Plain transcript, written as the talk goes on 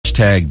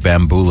Hashtag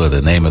Bambula, the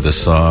name of the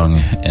song,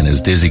 and as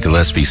Dizzy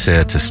Gillespie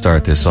said to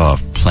start this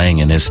off, playing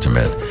an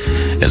instrument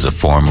as a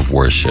form of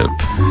worship.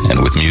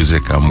 And with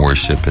music, I'm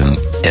worshiping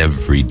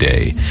every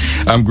day.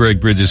 I'm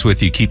Greg Bridges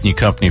with you, keeping you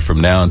company from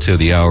now until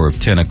the hour of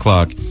 10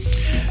 o'clock.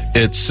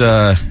 It's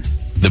the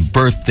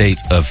birth date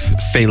of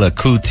Fela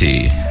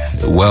Kuti,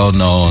 well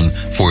known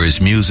for his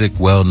music,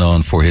 well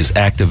known for his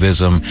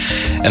activism,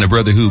 and a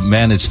brother who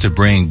managed to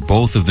bring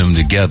both of them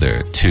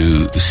together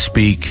to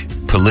speak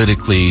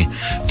politically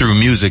through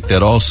music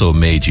that also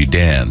made you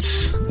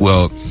dance.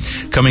 Well,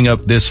 coming up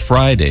this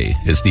Friday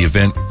is the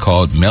event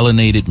called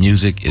Melanated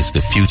Music is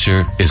the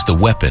Future, is the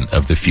Weapon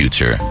of the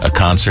Future, a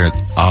concert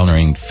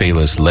honoring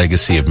Fela's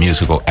legacy of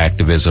musical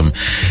activism,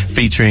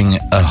 featuring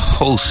a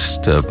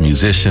host of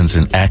musicians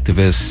and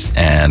activists.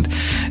 And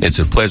it's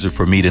a pleasure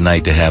for me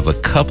tonight to have a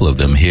couple of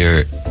them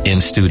here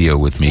in studio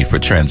with me for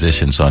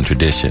Transitions on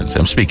Traditions.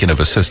 I'm speaking of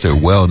a sister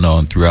well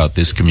known throughout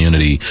this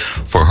community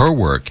for her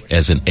work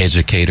as an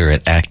educator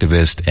and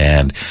activist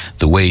and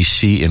the way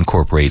she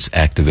incorporates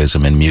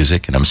activism in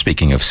music. And I'm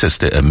speaking of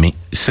Sister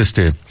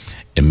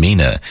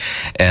Amina.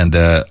 And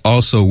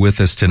also with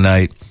us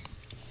tonight,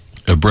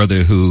 a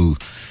brother who,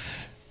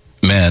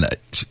 man,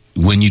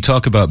 when you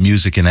talk about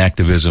music and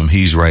activism,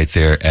 he's right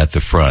there at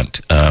the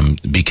front.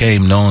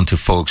 Became known to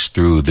folks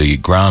through the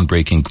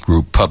groundbreaking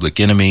group Public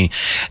Enemy,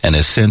 and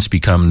has since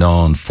become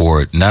known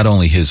for not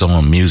only his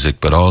own music,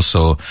 but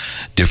also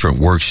different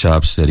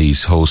workshops that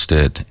he's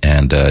hosted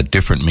and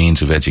different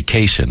means of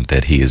education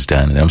that he has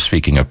done. And I'm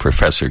speaking of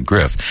Professor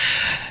Griff.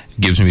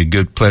 Gives me a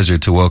good pleasure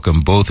to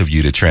welcome both of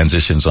you to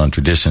Transitions on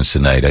Traditions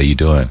tonight. How you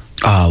doing?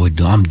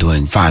 I'm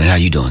doing fine. How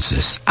you doing,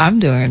 sis?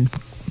 I'm doing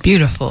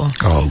beautiful.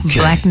 Okay.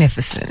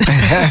 Blacknificent.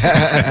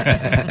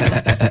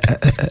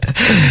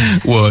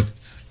 Well,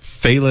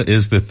 Fela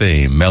is the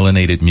theme.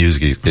 Melanated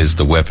music is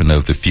the weapon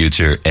of the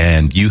future.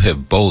 And you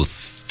have both,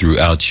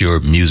 throughout your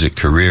music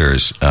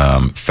careers,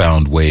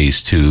 found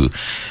ways to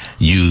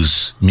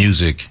use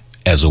music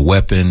as a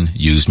weapon,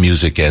 use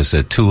music as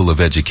a tool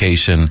of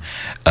education.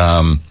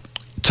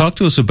 Talk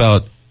to us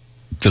about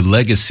the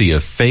legacy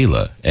of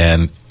Fela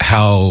and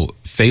how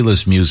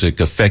Fela's music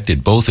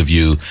affected both of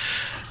you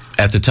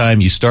at the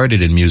time you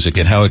started in music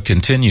and how it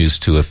continues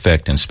to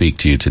affect and speak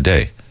to you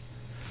today.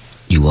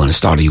 You want to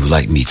start or you would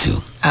like me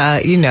to?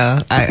 I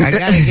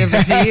gotta give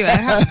it to you.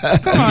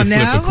 Come on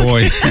now. Flip a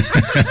coin.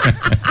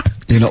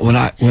 You know, when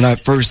I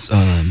first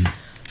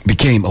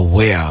became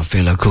aware of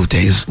Fela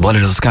Kuti, it's one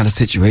of those kind of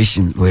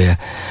situations where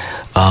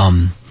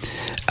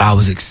I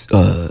was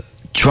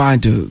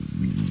trying to,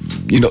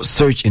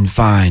 search and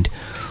find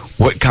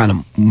what kind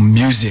of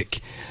music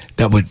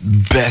that would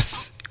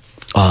best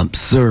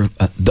serve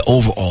the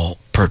overall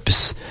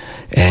purpose.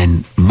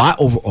 And my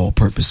overall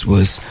purpose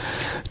was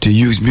to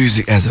use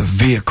music as a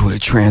vehicle to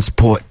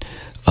transport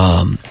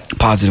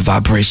positive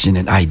vibration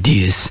and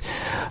ideas.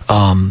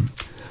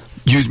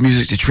 Use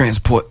music to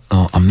transport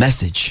a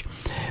message.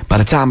 By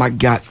the time I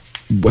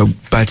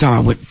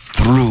went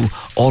through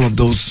all of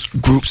those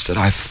groups that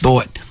I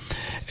thought,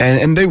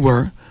 and they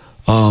were,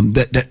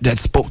 that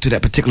spoke to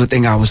that particular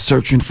thing I was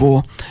searching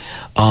for,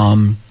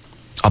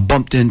 I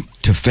bumped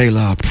into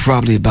Fela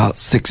probably about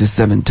 6 or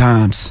 7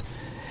 times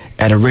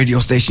at a radio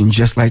station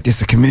just like this,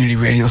 a community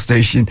radio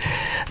station,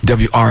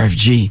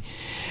 WRFG.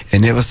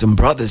 And there were some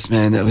brothers,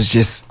 man, that was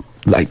just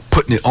like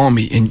putting it on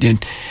me. And then,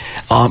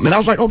 and I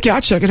was like, okay,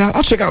 I'll check it out.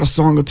 I'll check out a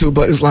song or two,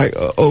 but it's like,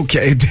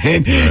 okay.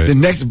 Then right. The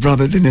next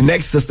brother, then the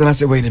next sister. And I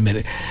said, wait a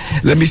minute,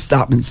 let me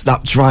stop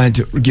trying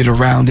to get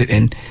around it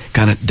and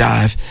kind of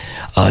dive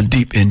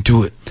deep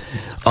into it.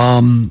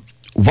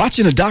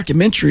 Watching a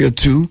documentary or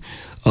two,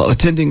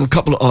 attending a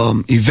couple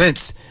of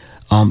events,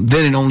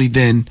 then and only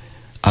then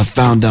I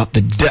found out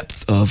the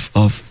depth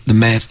of the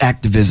man's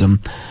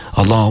activism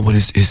along with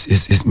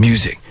his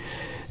music.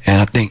 And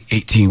I think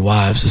 18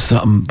 Wives or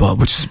something, but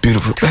which is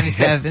beautiful.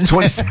 27.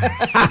 27.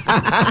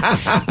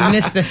 You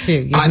missed a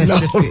few. I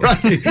know,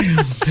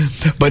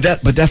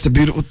 right? But that's a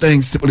beautiful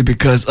thing simply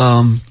because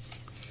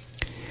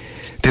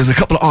there's a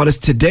couple of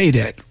artists today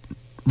that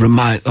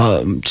remind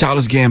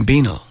Childish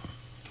Gambino.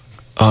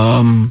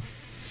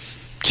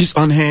 Just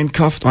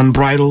unhandcuffed,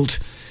 unbridled,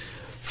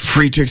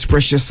 free to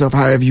express yourself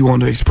however you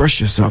want to express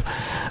yourself.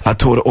 I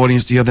told the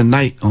audience the other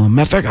night,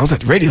 matter of fact, I was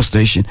at the radio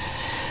station.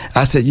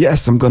 I said,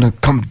 yes, I'm going to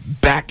come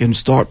back and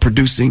start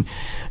producing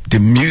the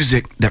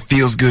music that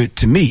feels good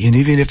to me. And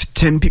even if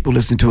 10 people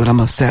listen to it, I'm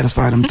going to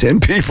satisfy them 10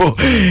 people.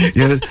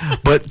 You know?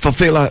 But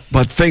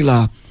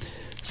Fela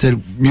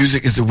said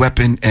music is a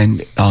weapon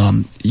and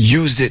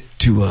use it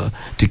to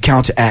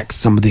counteract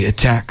some of the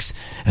attacks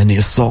and the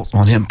assault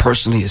on him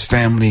personally, his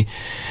family,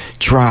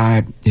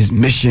 tribe, his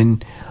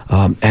mission,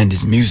 and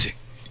his music.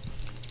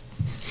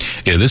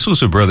 Yeah, this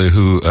was a brother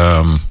who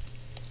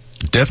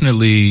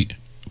definitely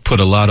put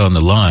a lot on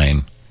the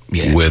line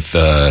with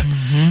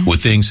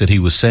things that he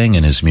was saying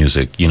in his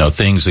music. You know,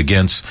 things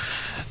against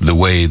the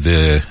way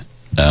the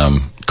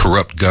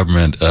corrupt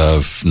government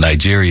of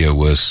Nigeria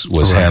was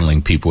right.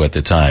 handling people at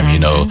the time. You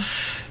know,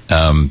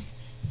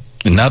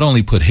 not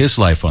only put his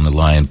life on the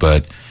line,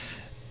 but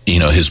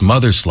his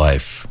mother's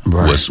life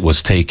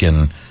was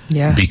taken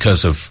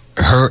because of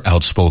her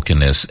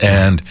outspokenness.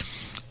 And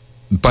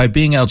by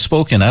being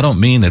outspoken, I don't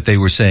mean that they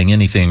were saying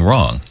anything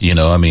wrong.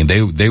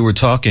 They were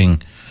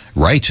talking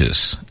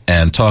righteous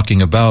and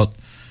talking about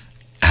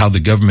how the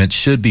government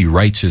should be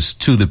righteous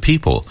to the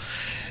people.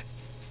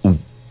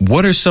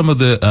 What are some of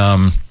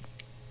the,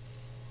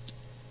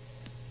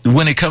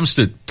 when it comes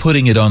to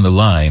putting it on the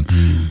line,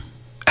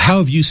 how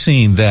have you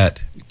seen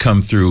that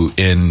come through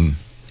in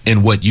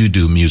what you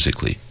do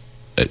musically?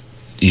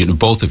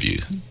 Both of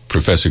you,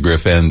 Professor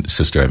Griff and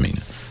Sister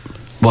Amina.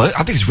 Well,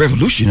 I think it's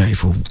revolutionary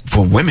for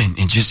women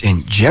and just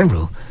in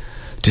general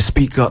to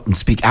speak up and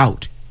speak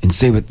out and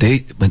say what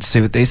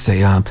they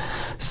say.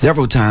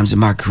 Several times in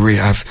my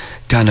career, I've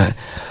kind of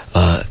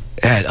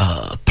had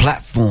a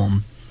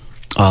platform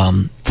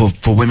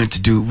for women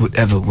to do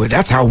whatever. Well,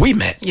 that's how we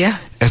met. Yeah.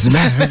 As a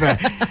matter of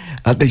fact,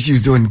 I think she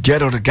was doing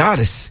Ghetto to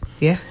Goddess.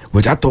 Yeah.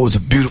 Which I thought was a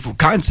beautiful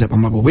concept.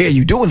 I'm like, well, where are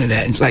you doing it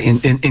at? And like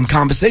in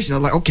conversation,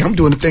 I'm like, okay, I'm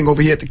doing the thing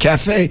over here at the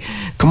cafe.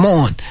 Come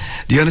on.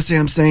 Do you understand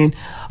what I'm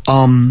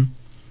saying?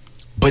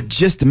 But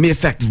just the mere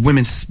fact of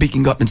women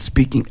speaking up and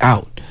speaking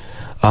out.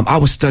 I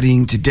was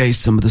studying today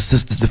some of the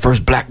sisters, the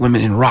first black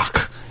women in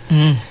rock.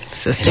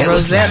 Sister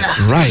Rosetta.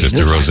 Like, right.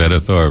 Sister Rosetta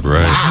Tharpe,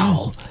 right.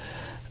 Wow.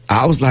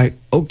 I was like,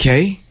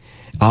 okay.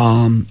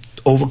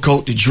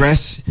 Overcoat, the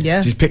dress.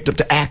 Yeah. Just picked up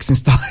the axe and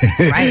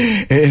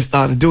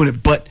started doing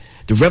it. But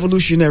the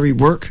revolutionary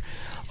work,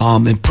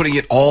 and putting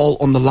it all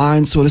on the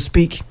line, so to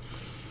speak,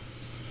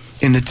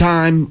 in the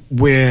time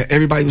where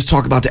everybody was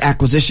talking about the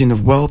acquisition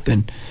of wealth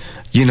and,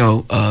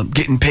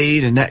 getting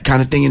paid and that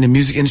kind of thing in the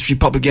music industry,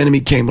 Public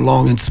Enemy came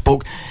along and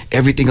spoke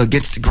everything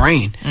against the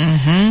grain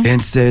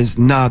and says,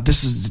 nah,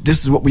 this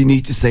is what we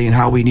need to say and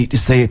how we need to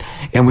say it,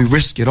 and we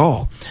risk it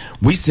all.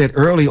 We said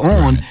early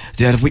on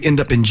that if we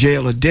end up in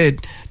jail or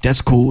dead,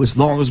 that's cool, as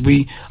long as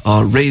we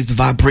raise the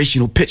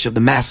vibrational pitch of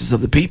the masses of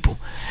the people.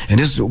 And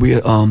this is what we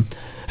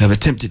have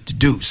attempted to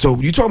do. So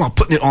you talking about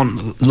putting it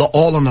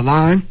all on the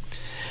line?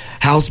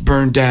 House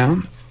burned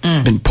down,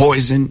 been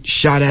poisoned,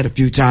 shot at a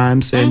few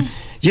times, and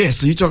yeah,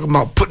 so you're talking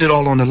about putting it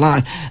all on the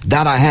line.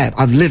 That I have.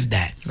 I've lived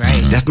that.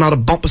 Right. That's not a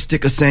bumper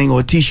sticker saying or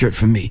a T-shirt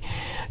for me.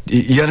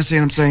 You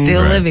understand what I'm saying?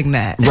 Still living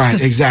that.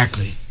 Right,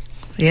 exactly.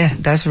 Yeah,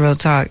 that's real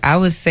talk. I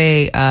would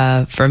say,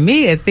 for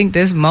me, I think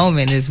this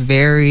moment is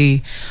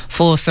very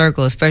full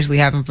circle, especially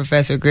having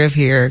Professor Griff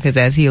here, because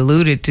as he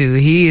alluded to,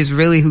 he is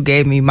really who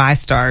gave me my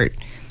start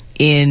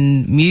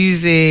in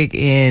music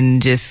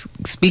and just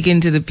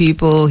speaking to the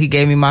people. He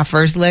gave me my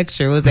first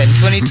lecture. Was that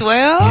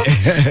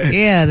 2012?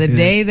 Yeah, the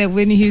day that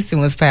Whitney Houston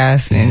was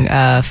passing,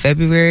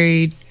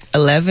 February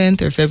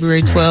 11th or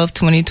February 12th,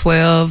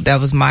 2012.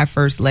 That was my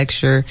first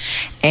lecture.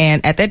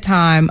 And at that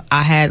time,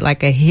 I had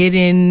like a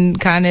hidden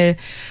kind of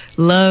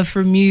love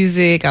for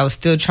music. I was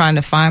still trying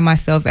to find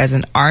myself as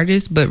an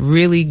artist, but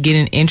really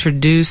getting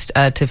introduced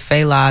to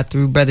Fela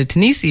through Brother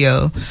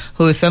Tenicio,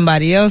 who is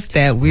somebody else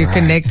that we're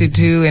connected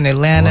to in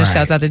Atlanta.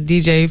 Shouts out to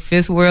DJ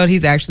Fist World.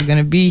 He's actually going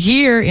to be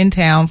here in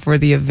town for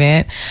the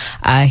event.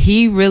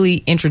 He really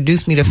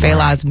introduced me to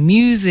Fela's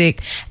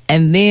music,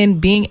 and then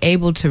being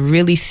able to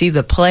really see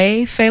the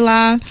play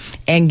Fela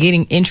and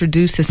getting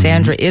introduced to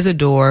Sandra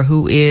Isidore,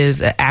 who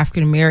is an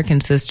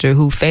African-American sister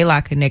who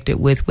Fela connected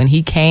with when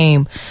he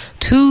came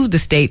to the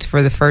States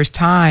for the first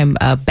time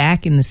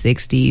back in the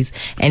 60s.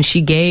 And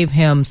she gave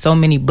him so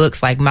many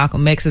books like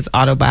Malcolm X's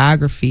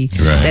autobiography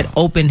that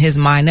opened his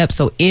mind up.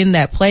 So in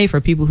that play, for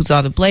people who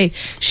saw the play,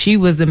 she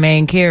was the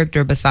main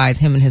character besides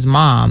him and his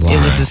mom. It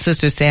was the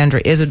sister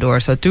Sandra Isidore.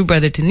 So through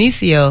Brother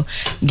Tenicio,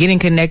 getting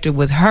connected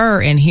with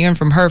her and hearing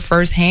from her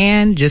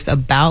firsthand just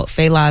about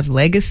Fela's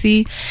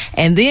legacy,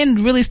 and then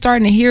really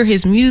starting to hear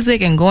his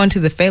music and going to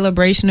the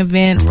Felabration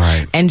events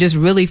and just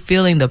really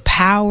feeling the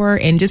power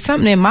and just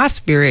something in my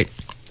spirit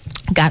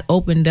got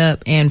opened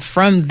up. And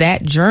from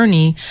that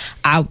journey,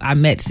 I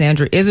met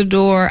Sandra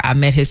Isidore, I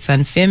met his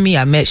son Femi,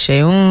 I met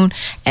Sheun,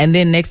 and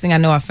then next thing I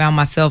know, I found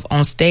myself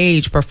on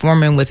stage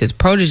performing with his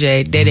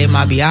protege, Dede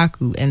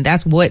Mabiaku, and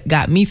that's what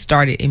got me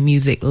started in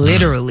music,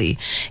 literally,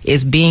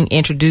 is being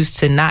introduced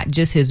to not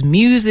just his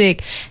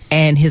music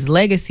and his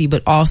legacy,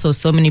 but also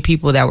so many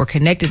people that were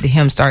connected to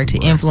him started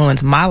to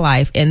influence my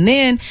life. And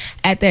then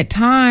at that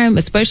time,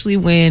 especially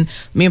when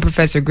me and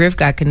Professor Griff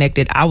got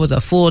connected, I was a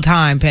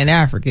full-time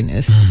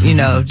Pan-Africanist, you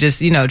know,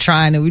 just,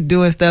 trying to,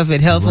 doing stuff at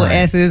Helpful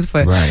Essence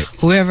for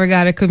whoever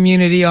got a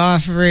community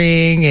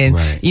offering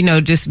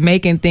and, just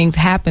making things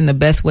happen the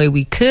best way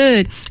we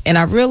could. And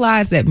I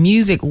realized that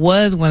music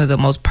was one of the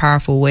most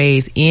powerful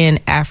ways in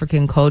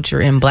African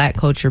culture, in Black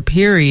culture,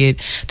 period,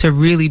 to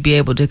really be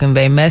able to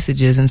convey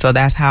messages. And so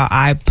that's how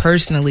I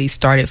personally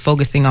started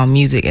focusing on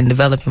music and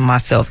developing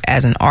myself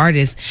as an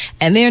artist.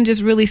 And then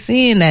just really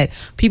seeing that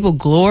people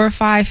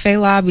glorify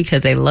Fela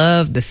because they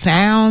love the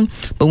sound.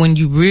 But when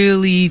you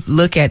really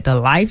look at the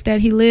life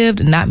that he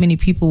lived, not many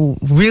people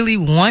really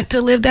want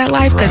to live that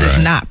life because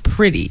it's not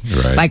pretty.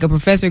 Right. Like a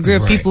Professor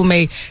Griff, Right. people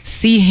may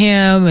see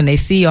him and they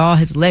see all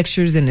his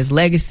lectures and his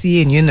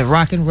legacy, and you're in the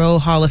Rock and Roll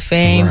Hall of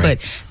Fame, Right. but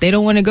they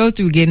don't want to go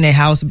through getting their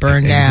house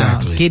burned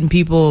Exactly. down, getting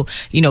people,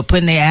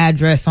 putting their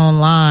address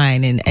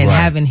online and Right.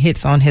 having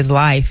hits on his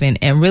life and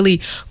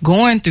really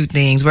going through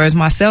things. Whereas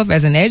myself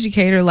as an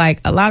educator, like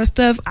a lot of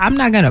stuff, I'm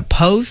not going to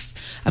post.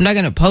 I'm not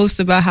going to post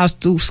about how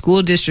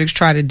school districts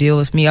try to deal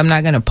with me. I'm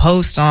not going to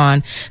post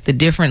on the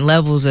different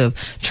levels of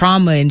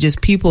trauma and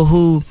just people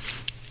who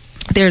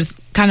there's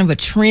kind of a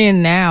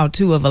trend now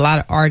too of a lot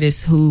of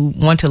artists who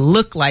want to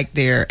look like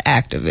they're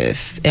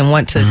activists and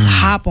want to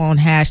hop on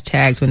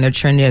hashtags when they're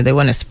trending. They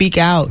want to speak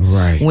out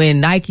Right.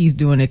 when Nike's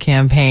doing a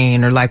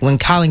campaign, or like when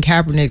Colin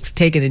Kaepernick's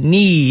taking a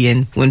knee,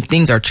 and when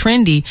things are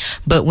trendy.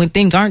 But when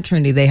things aren't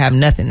trendy, they have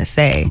nothing to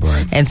say.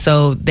 Right. And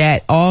so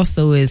that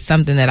also is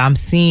something that I'm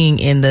seeing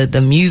in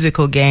the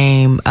musical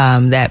game,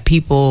 that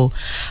people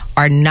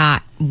are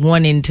not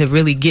wanting to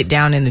really get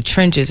down in the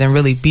trenches and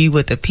really be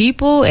with the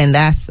people. And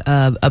that's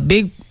a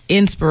big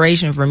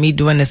inspiration for me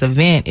doing this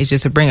event, is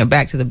just to bring it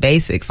back to the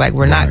basics. Like,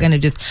 we're not Right. going to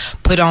just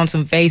put on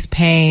some face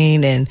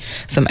paint and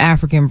some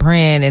African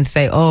print and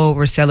say, oh,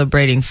 we're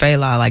celebrating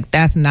Fela. Like,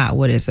 that's not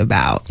what it's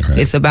about. Right.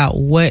 It's about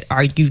what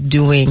are you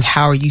doing?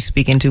 How are you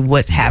speaking to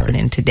what's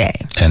happening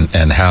today? And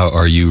how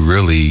are you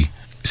really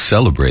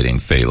celebrating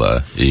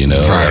Fela?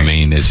 Right. I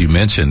mean, as you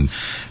mentioned,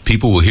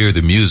 people will hear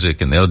the music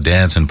and they'll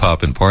dance and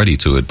pop and party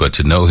to it, but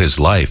to know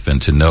his life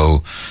and to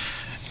know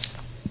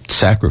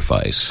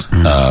sacrifice,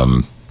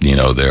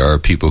 there are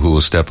people who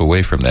will step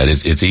away from that.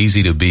 It's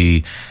easy to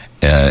be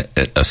a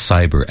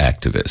cyber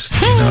activist,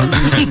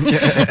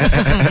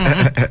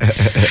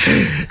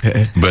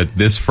 But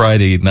this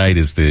Friday night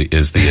is the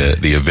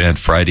event.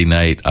 Friday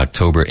night,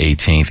 October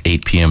 18th,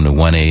 8 p.m. to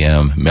 1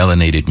 a.m.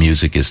 Melanated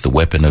Music is the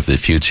weapon of the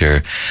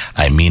future.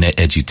 Imena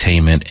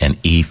Edutainment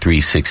and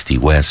E360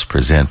 West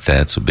present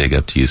that. So big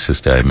up to you,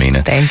 Sister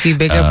Imena. Thank you.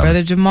 Big up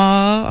Brother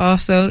Jamal,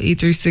 also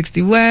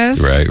E360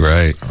 West. Right.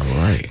 All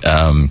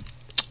right.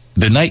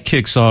 The night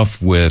kicks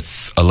off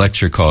with a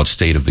lecture called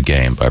State of the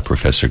Game by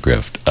Professor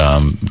Griff.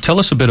 Tell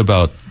us a bit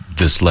about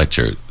this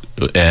lecture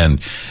and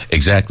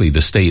exactly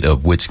the state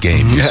of which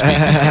game you're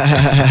speaking.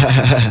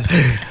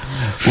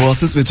 Well,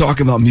 since we're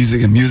talking about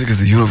music, and music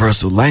is a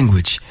universal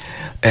language,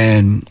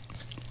 and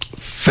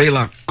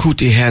Fela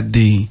Kuti had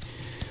the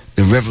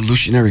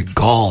revolutionary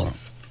gall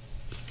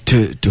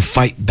to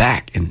fight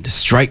back and to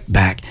strike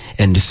back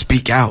and to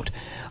speak out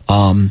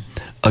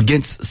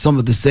against some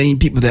of the same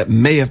people that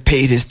may have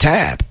paid his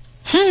tab,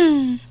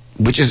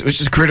 which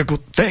is a critical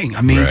thing.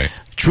 I mean, Right.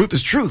 Truth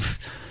is truth.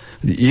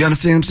 You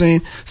understand what I'm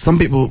saying? Some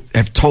people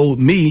have told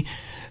me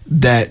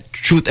that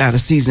truth out of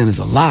season is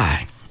a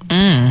lie.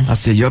 I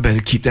said, y'all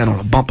better keep that on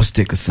a bumper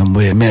sticker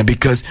somewhere, man,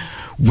 because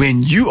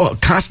when you are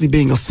constantly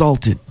being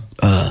assaulted,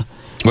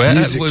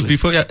 musically,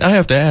 Before I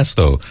have to ask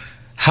though,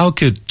 how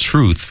could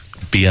truth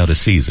be out of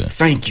season?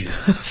 thank you.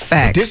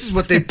 Facts. This is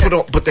what they put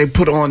on. But they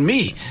put on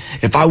me.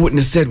 If I wouldn't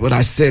have said what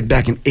I said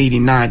back in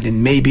 '89,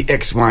 then maybe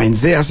X, Y, and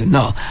Z. I said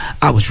no.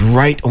 I was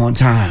right on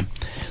time.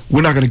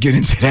 We're not going to get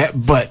into that,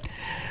 but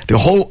the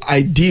whole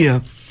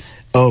idea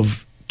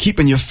of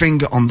keeping your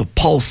finger on the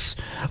pulse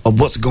of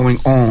what's going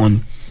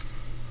on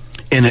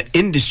in an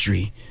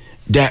industry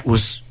that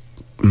was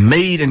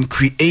made and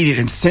created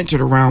and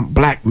centered around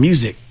black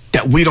music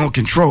that we don't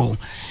control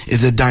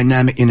is a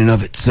dynamic in and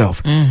of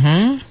itself.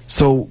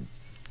 So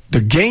the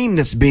game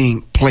that's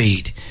being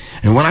played,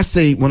 and when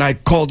I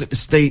called it the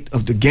state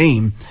of the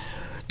game,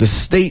 the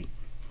state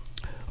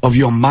of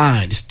your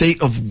mind, the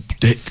state of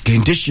the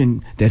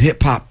condition that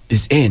hip hop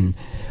is in,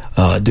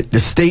 the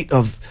state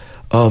of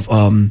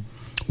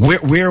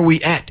where are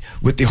we at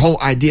with the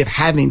whole idea of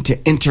having to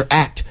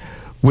interact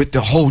with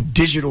the whole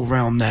digital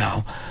realm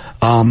now.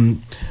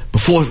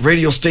 Before,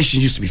 radio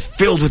stations used to be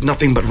filled with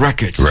nothing but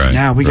records. Right,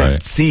 Now we got right.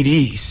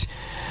 CDs.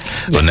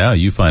 But now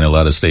you find a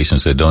lot of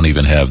stations that don't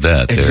even have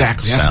that. They're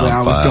Exactly. That's sound where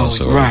I was files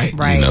going. or, Right.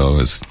 Right.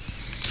 It's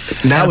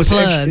Now it's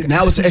Unplugged.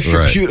 an extra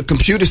Right.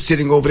 computer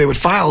sitting over there with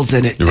files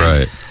in it.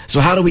 Right. So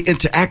how do we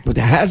interact with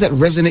that? How does that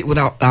resonate with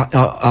our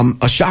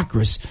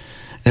chakras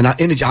and our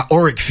energy, our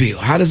auric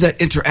field? How does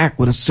that interact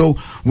with us? So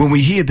when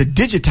we hear the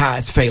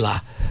digitized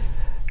Fela,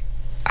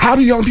 how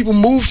do young people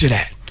move to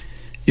that?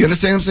 You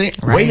understand what I'm saying?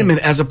 Right. Wait a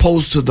minute, as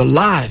opposed to the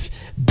live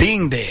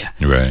being there.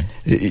 right.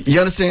 You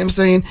understand what I'm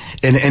saying?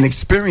 And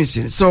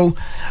experiencing it. So,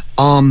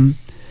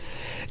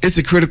 it's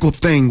a critical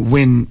thing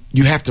when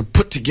you have to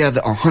put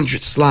together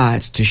 100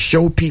 slides to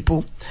show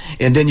people,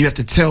 and then you have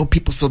to tell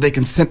people so they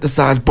can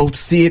synthesize both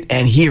see it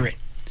and hear it.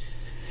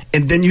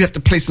 And then you have to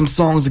play some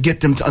songs to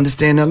get them to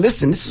understand. Now,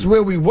 listen, this is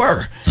where we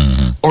were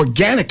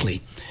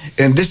organically,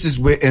 and this is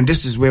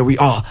where we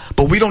are.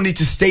 But we don't need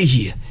to stay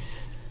here.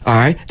 All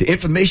right, the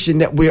information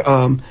that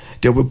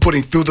we're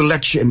putting through the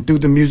lecture and through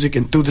the music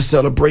and through the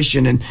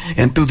celebration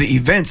and through the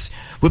events,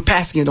 we're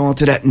passing it on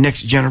to that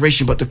next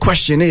generation. But the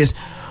question is,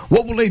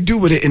 what will they do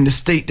with it in the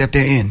state that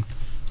they're in?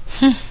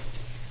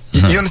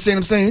 You understand what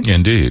I'm saying?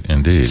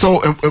 Indeed.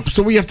 So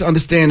we have to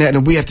understand that,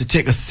 and we have to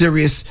take a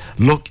serious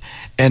look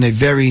and a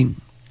very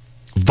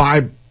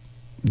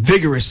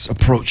vigorous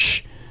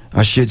approach,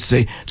 I should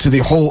say, to the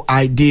whole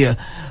idea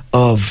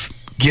of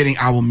getting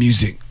our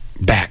music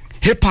back.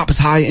 Hip-hop is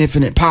higher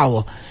infinite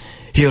power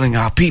healing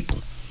our people.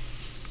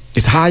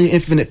 It's higher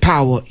infinite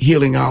power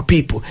healing our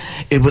people.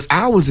 It was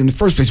ours in the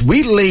first place.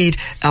 We laid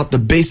out the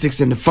basics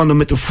and the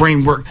fundamental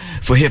framework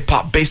for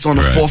hip-hop based on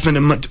the four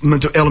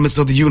fundamental elements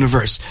of the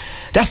universe.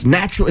 That's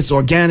natural. It's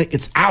organic.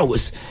 It's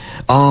ours.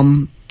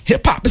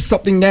 Hip-hop is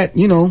something that,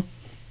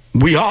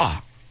 we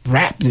are.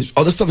 Rap and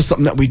other stuff is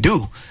something that we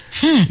do.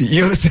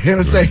 You understand what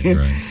I'm saying?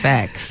 Right.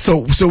 Facts.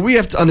 So we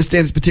have to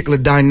understand this particular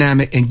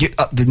dynamic and get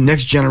up the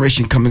next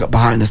generation coming up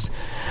behind us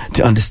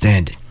to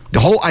understand it. The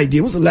whole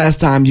idea, when was the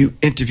last time you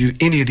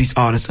interviewed any of these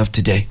artists of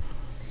today?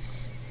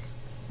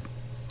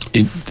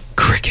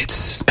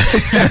 Crickets.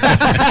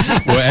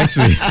 Well,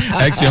 actually,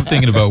 I'm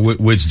thinking about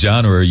which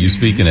genre are you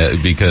speaking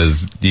at,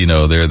 because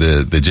they're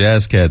the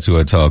jazz cats who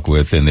I talk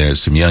with, and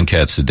there's some young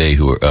cats today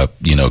who are up,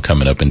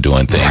 coming up and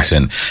doing things,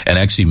 and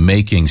actually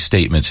making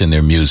statements in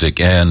their music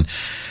and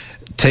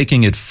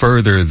taking it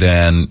further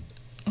than.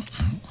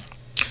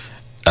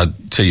 I'll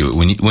tell you,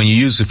 when you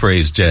use the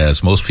phrase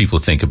jazz, most people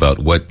think about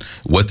what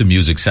the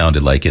music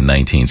sounded like in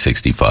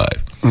 1965,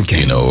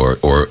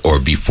 or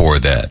before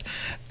that.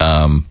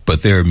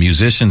 But there are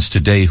musicians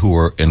today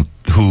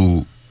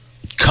who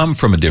come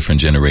from a different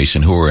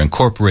generation, who are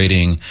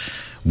incorporating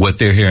what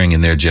they're hearing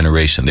in their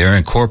generation. They're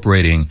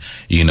incorporating,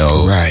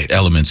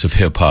 elements of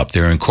hip hop.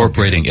 They're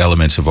incorporating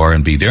elements of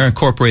R&B. They're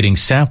incorporating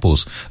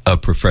samples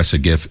of Professor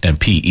Gift and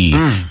P.E.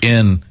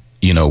 in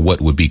what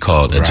would be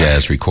called a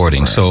jazz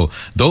recording. So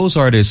those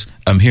artists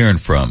I'm hearing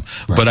from.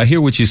 But I hear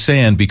what you're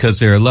saying, because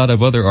there are a lot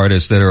of other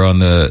artists that are on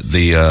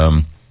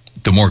the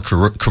more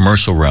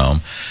commercial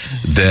realm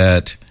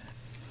that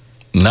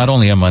not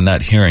only am I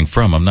not hearing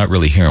from, I'm not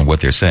really hearing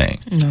what they're saying.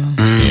 No.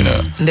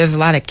 There's a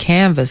lot of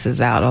canvases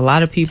out. A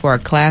lot of people are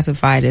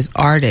classified as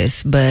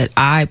artists, but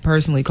I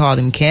personally call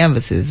them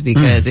canvases,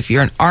 because if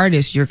you're an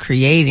artist, you're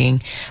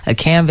creating. A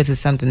canvas is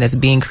something that's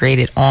being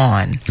created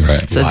on.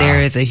 Right. So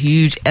there is a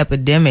huge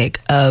epidemic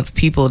of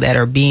people that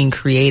are being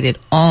created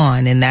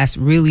on, and that's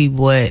really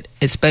what,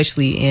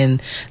 especially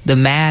in the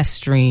mass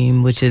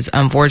stream, which is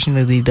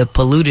unfortunately the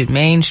polluted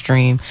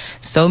mainstream,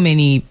 so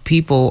many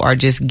people are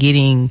just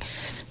getting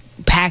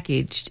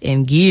packaged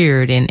and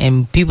geared,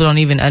 and people don't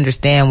even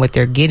understand what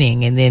they're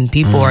getting, and then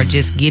people are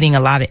just getting a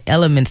lot of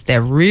elements that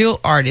real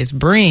artists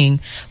bring,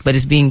 but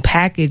it's being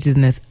packaged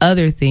in this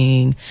other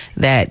thing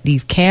that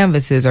these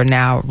canvases are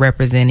now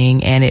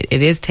representing, and it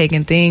is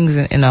taking things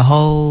in a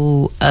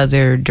whole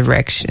other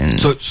direction.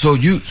 So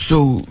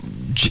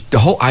the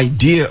whole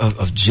idea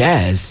of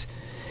jazz,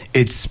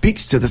 it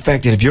speaks to the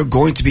fact that if you're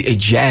going to be a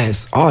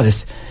jazz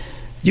artist,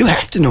 you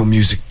have to know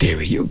music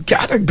theory. You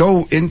gotta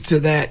go into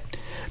that.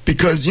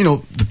 Because,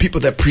 the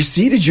people that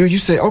preceded you, you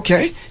say,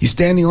 okay, you're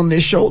standing on their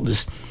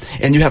shoulders.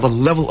 And you have a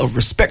level of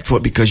respect for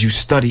it because you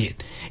study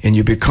it and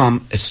you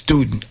become a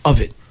student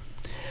of it.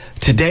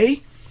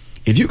 Today,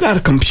 if you got a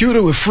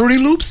computer with Fruity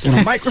Loops and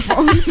a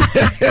microphone,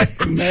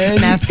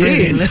 man, Not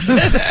Fruity Loops.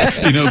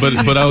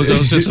 But I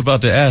was just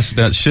about to ask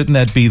that, shouldn't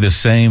that be the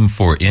same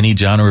for any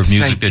genre of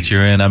music that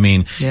you're in? I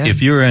mean,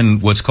 if you're in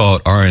what's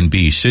called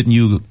R&B, shouldn't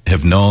you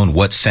have known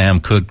what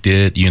Sam Cooke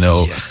did,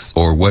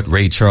 or what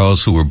Ray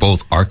Charles, who were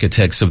both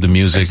architects of the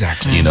music,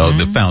 exactly.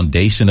 The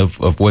foundation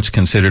of what's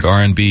considered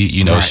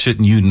R&B,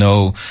 shouldn't you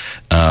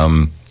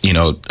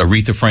know,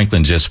 Aretha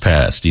Franklin just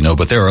passed,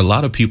 but there are a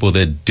lot of people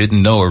that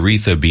didn't know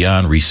Aretha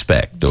beyond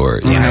respect,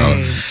 or,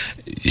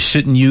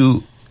 shouldn't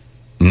you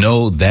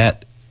know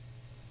that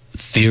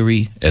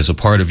theory as a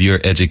part of your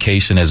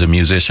education as a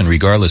musician,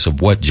 regardless of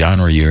what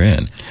genre you're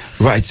in?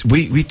 Right.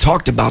 We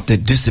talked about the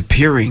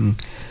disappearing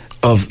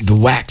of the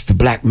wax, the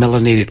black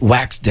melanated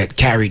wax that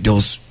carried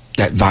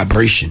that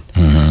vibration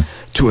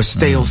to a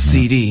stale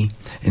CD,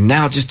 and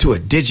now just to a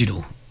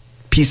digital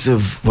piece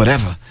of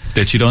whatever.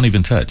 That you don't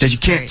even touch. That you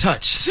can't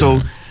touch. So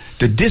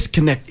the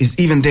disconnect is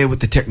even there with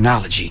the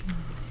technology.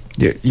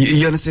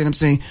 You understand what I'm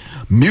saying?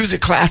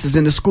 Music classes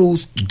in the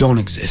schools don't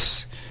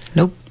exist.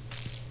 Nope.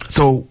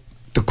 So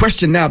the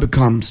question now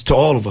becomes to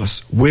all of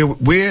us,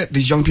 where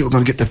these young people are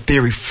going to get the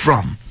theory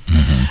from?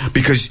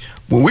 Because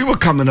when we were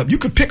coming up, you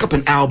could pick up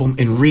an album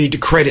and read the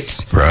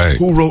credits. Right.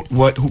 Who wrote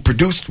what, who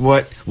produced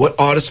what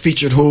artist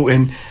featured who,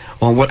 and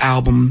on what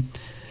album.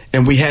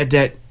 And we had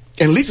that,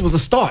 and at least it was a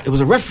start. It was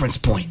a reference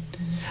point.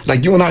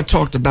 Like you and I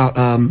talked about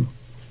the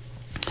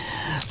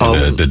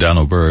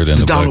Donald Byrd and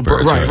the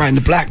Blackbirds. Right, and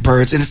the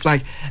Blackbirds. And it's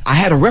like, I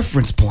had a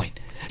reference point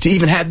to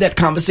even have that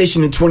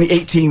conversation in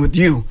 2018 with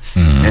you.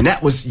 And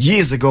that was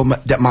years ago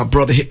that my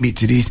brother hit me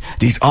to these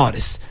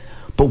artists.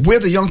 But where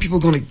the young people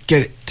are going to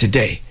get it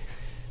today?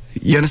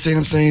 You understand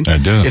what I'm saying? I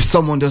do. If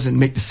someone doesn't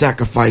make the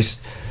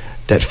sacrifice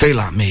that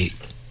Phelan made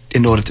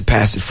in order to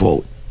pass it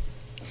forward.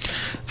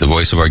 The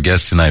voice of our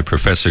guest tonight,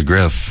 Professor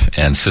Griff,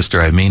 and Sister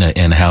Imina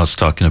in-house,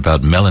 talking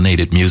about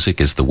melanated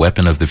music is the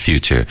weapon of the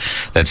future.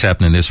 That's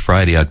happening this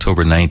Friday,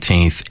 October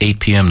 19th, 8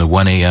 p.m. to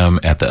 1 a.m.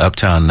 at the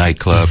Uptown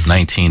Nightclub,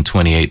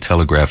 1928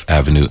 Telegraph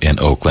Avenue in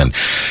Oakland.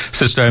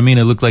 Sister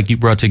Imina, looked like you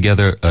brought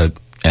together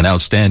an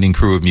outstanding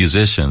crew of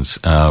musicians.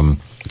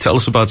 Tell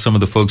us about some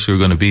of the folks who are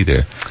going to be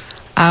there.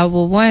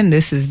 Well, one,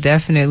 this is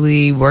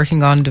definitely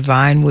working on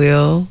divine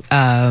will,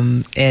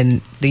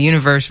 and the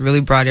universe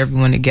really brought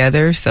everyone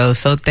together. So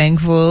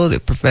thankful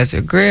that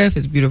Professor Griff,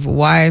 his beautiful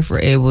wife, were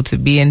able to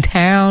be in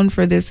town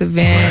for this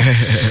event.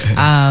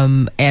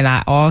 And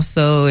I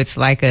also, it's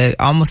like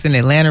almost an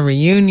Atlanta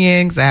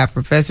reunion, because I have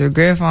Professor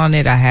Griff on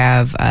it. I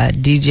have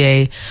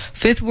DJ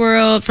Fifth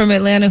World from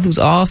Atlanta, who's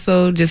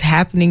also just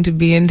happening to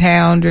be in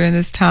town during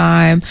this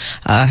time.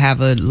 I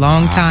have a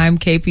longtime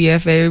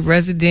KPFA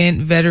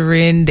resident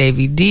veteran,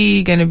 Davey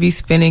D, going to be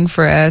spinning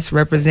for us,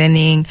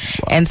 representing,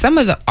 and some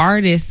of the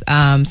artists,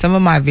 some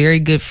of my very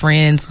good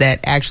friends that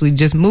actually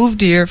just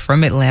moved here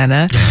from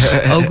Atlanta,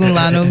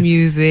 Ogunlano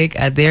Music.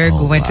 They're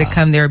going to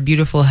come. They're a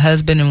beautiful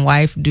husband and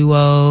wife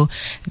duo.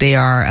 They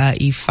are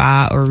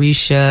Ifa,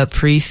 Orisha,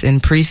 priests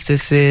and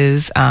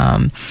priestesses.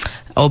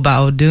 Oba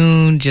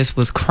Odun just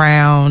was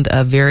crowned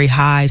a very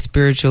high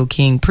spiritual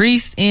king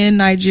priest in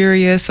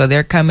Nigeria. So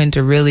they're coming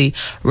to really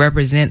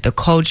represent the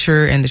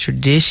culture and the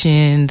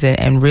traditions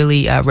and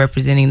really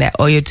representing that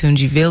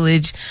Oyotunji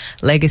village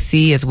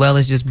legacy, as well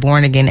as just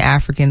born again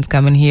Africans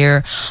coming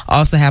here.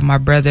 Also have my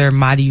brother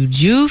Madiu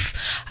Juf,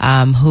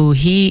 who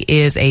he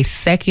is a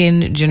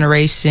second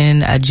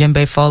generation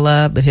Djembe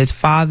Fola, but his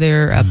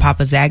father,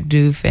 Papa Zach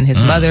Duf, and his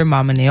mother,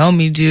 Mama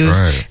Naomi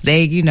Duf,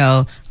 they,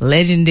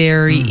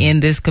 legendary in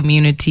this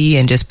community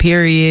and just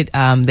period.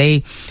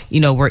 They,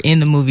 were in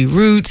the movie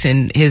Roots,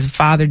 and his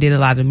father did a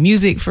lot of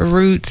music for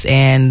Roots,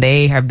 and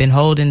they have been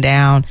holding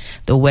down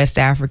the West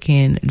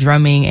African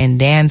drumming and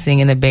dancing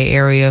in the Bay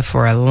Area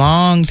for a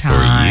long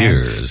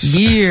time. For years.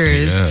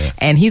 Yeah.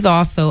 And he's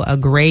also a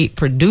great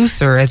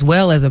producer as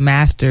well as a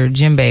master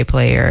djembe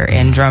player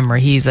and drummer.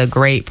 He's a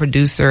great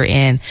producer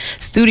and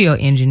studio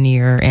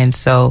engineer. And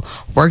so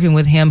working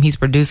with him, he's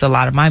produced a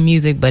lot of my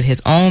music, but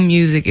his own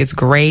music is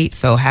great.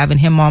 So having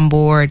him on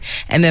board,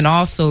 and then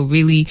also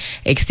really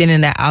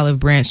extending that olive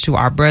branch to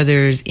our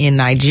brothers in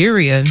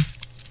Nigeria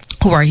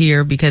who are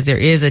here, because there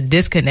is a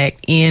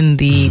disconnect in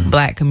the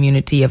Black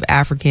community of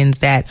Africans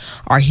that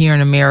are here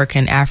in America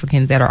and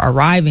Africans that are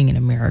arriving in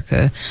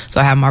America. So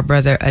I have my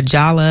brother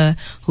Ajala,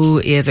 who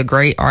is a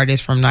great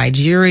artist from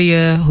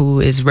Nigeria, who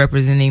is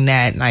representing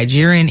that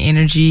Nigerian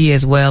energy,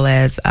 as well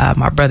as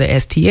my brother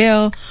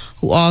STL,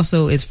 who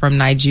also is from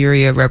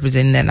Nigeria,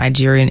 representing that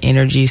Nigerian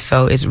energy.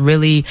 So it's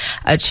really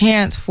a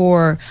chance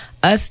for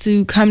us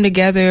to come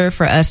together,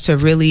 for us to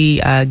really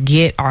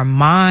get our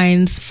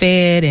minds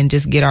fed and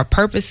just get our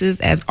purposes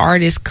as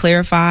artists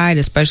clarified,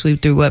 especially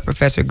through what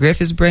Professor Griff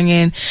is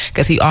bringing,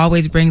 because he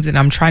always brings it.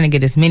 I'm trying to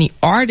get as many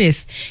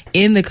artists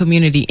in the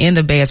community in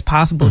the Bay as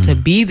possible to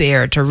be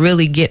there to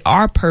really get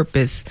our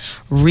purpose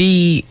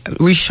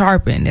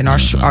resharpened and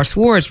our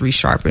swords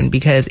resharpened,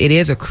 because it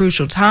is a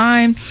crucial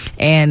time.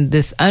 And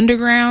this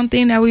underground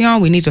thing that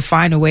we need to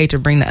find a way to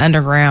bring the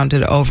underground to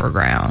the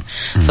overground.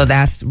 So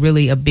that's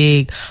really a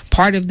big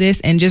part of this.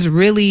 And just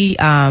really,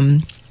 I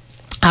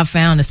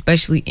found,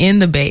 especially in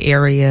the Bay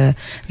Area,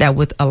 that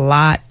with a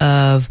lot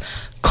of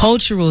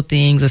cultural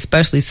things,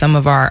 especially some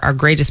of our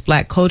greatest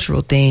Black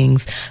cultural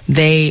things,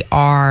 they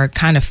are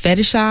kind of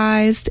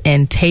fetishized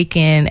and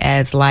taken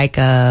as like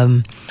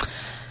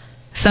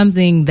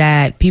something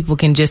that people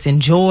can just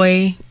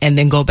enjoy and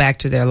then go back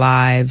to their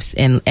lives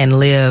and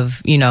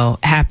live,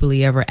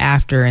 happily ever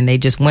after. And they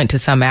just went to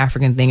some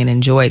African thing and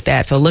enjoyed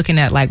that. So looking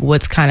at like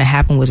what's kind of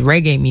happened with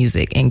reggae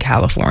music in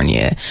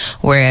California,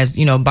 whereas,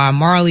 Bob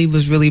Marley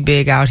was really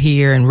big out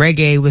here and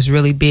reggae was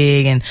really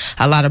big and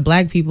a lot of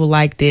Black people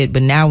liked it.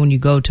 But now when you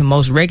go to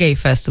most reggae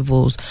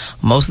festivals,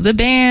 most of the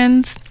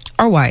bands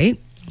are white.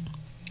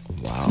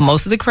 Wow.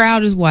 Most of the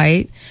crowd is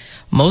white.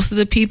 Most of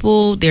the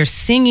people, they're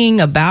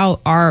singing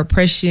about our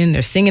oppression.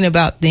 They're singing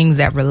about things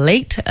that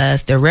relate to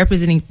us. They're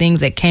representing things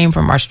that came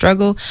from our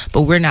struggle,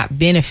 but we're not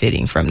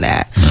benefiting from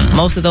that.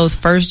 Most of those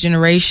first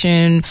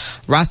generation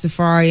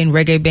Rastafari and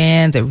reggae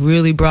bands that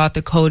really brought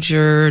the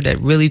culture, that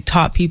really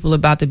taught people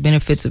about the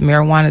benefits of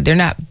marijuana, they're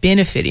not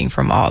benefiting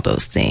from all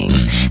those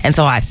things. And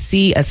so I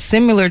see a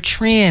similar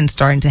trend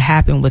starting to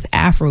happen with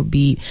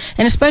Afrobeat,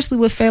 and especially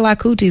with Fela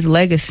Kuti's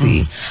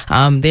legacy.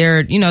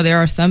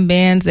 There are some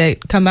bands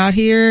that come out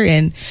here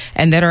and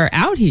that are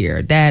out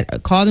here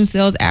that call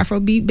themselves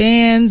Afrobeat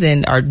bands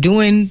and are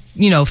doing,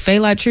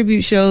 Fela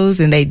tribute shows,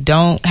 and they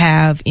don't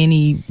have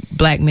any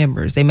Black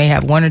members. They may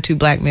have 1 or 2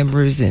 Black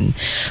members and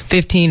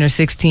 15 or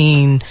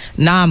 16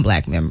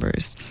 non-Black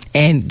members.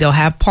 And they'll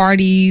have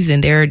parties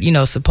and they're,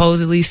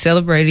 supposedly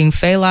celebrating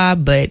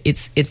Fela, but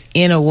it's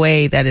in a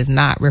way that is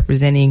not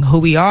representing who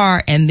we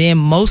are. And then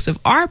most of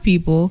our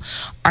people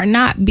are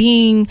not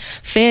being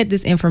fed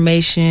this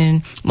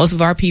information. Most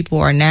of our people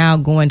are now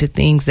going to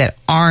things that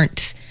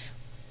aren't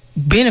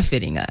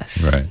benefiting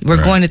us.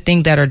 We're going to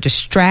things that are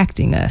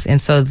distracting us.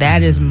 And so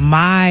that is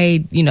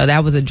my,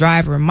 that was a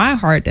driver in my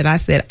heart that I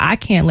said, I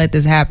can't let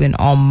this happen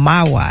on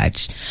my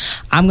watch.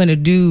 I'm going to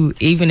do,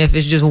 even if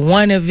it's just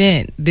one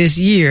event this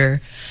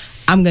year,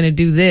 I'm going to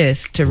do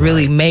this to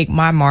really make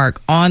my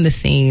mark on the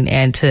scene,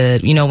 and to,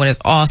 you know, when it's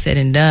all said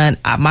and done,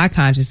 my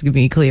conscience can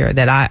be clear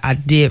that I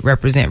did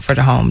represent for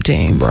the home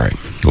team. Right.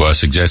 Well, I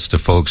suggest to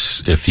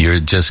folks, if you're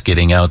just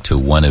getting out to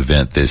one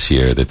event this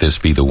year, that this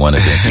be the one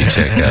event you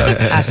check out.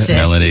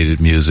 Melanated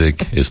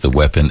music is the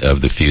weapon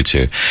of the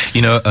future.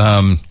 You know,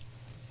 I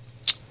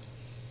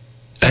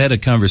had a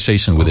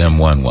conversation with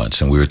M1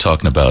 once, and we were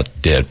talking about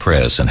Dead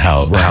Prez and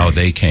how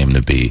they came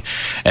to be.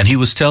 And he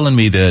was telling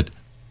me that,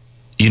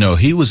 you know,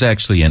 he was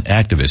actually an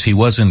activist. He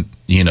wasn't,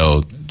 you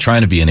know,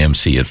 trying to be an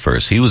MC at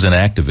first. He was an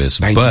activist,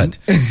 but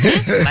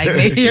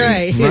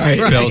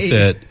felt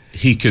that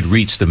he could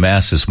reach the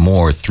masses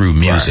more through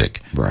music.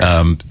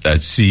 Right. I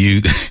see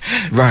you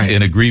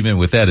in agreement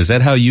with that. Is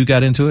that how you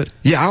got into it?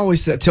 Yeah, I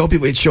always tell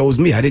people it chose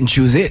me. I didn't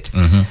choose it.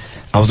 Mm-hmm.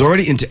 I was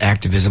already into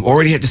activism,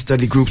 already had the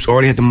study groups,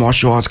 already had the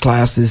martial arts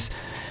classes.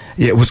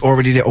 Yeah, it was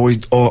already there,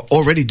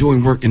 already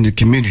doing work in the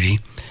community.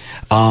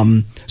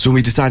 So when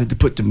we decided to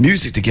put the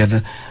music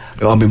together,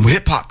 when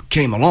hip hop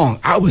came along,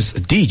 I was a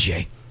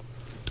DJ.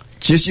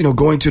 Just, you know,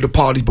 going to the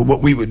parties. But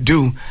what we would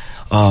do,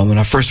 when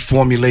I first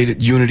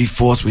formulated Unity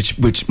Force, which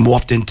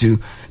morphed into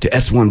the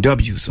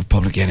S1Ws of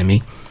Public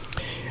Enemy,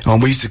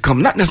 we used to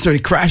come, not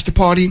necessarily crash the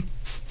party.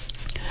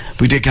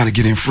 We did kind of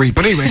get in free,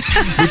 but anyway.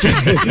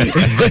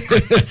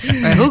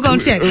 Who gonna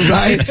check?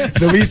 Right.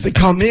 So we used to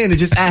come in and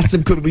just ask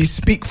them, could we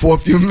speak for a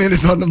few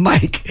minutes on the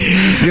mic?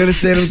 You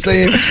understand what I'm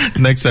saying?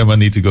 Next time I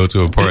need to go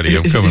to a party,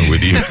 I'm coming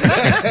with you.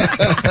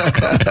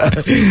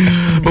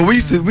 But we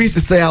used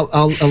to say out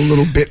a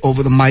little bit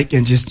over the mic,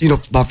 and just, you know,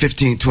 about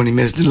 15, 20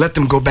 minutes to let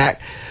them go back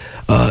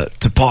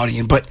to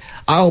partying. But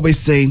I always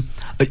say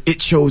it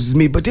chose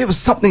me. But there was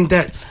something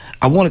that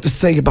I wanted to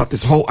say about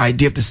this whole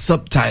idea of the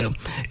subtitle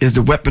is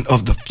the weapon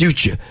of the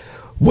future.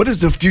 What is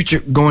the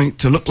future going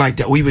to look like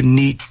that we would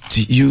need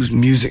to use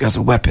music as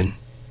a weapon?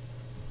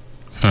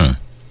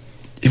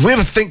 If we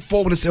ever think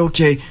forward and say,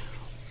 okay,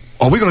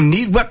 are we going to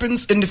need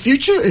weapons in the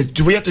future?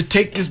 Do we have to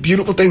take this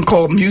beautiful thing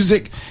called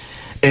music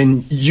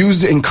and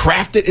use it and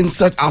craft it in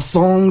our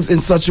songs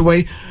in such a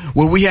way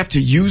where we have to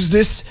use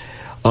this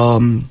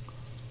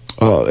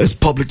as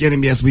Public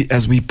Enemy,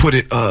 as we put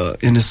it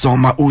in the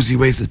song "My Uzi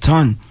Weighs a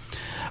Ton"?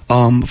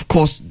 Of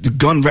course, the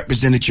gun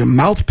represented your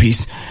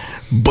mouthpiece,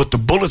 but the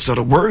bullets are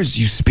the words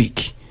you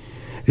speak.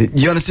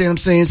 You understand what I'm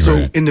saying?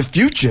 So in the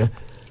future,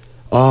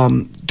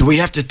 do we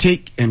have to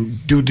take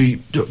and do the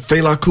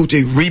Fela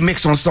Kuti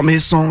remix on some of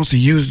his songs to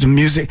use the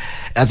music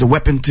as a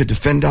weapon to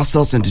defend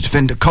ourselves and to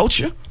defend the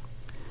culture?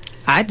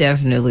 I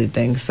definitely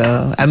think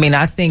so. I mean,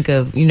 I think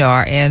of, you know,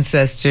 our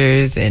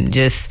ancestors and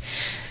just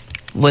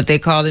what they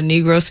call the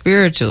Negro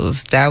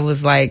spirituals. That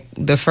was like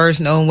the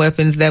first known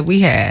weapons that we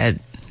had.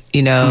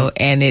 You know,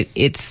 and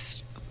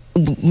it's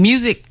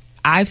music,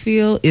 I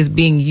feel, is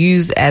being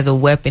used as a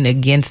weapon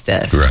against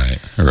us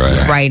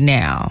right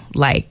now.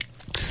 Like,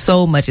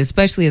 so much,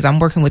 especially as I'm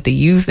working with the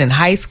youth in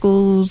high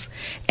schools,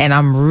 and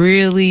I'm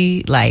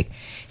really like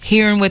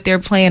hearing what they're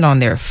playing on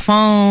their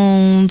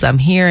phones. I'm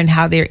hearing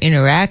how they're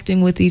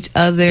interacting with each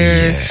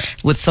other,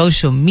 with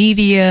social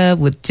media,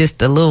 with just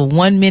the little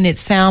 1-minute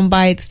sound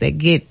bites that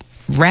get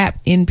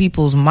wrapped in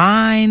people's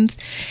minds.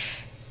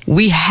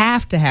 We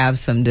have to have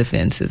some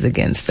defenses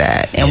against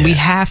that, and we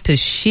have to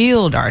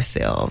shield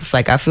ourselves.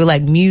 Like, I feel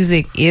like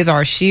music is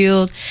our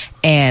shield,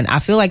 and I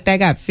feel like that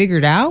got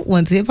figured out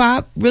once hip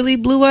hop really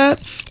blew up.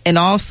 And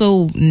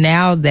also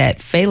now that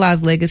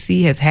Fela's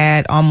legacy has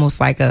had almost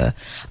like a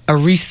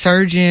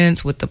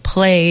resurgence with the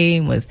play,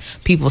 with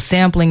people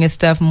sampling his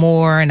stuff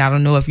more. And I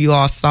don't know if you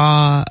all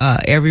saw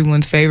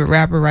everyone's favorite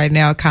rapper right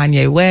now,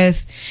 Kanye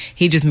West.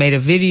 He just made a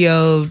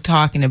video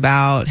talking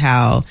about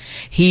how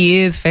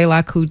he is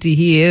Fela Kuti,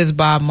 he is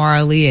Bob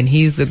Marley, and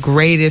he's the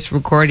greatest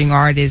recording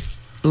artist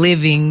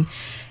living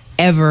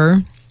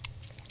ever.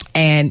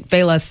 And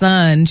Fela's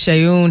son,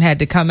 Shayoon, had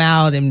to come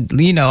out and,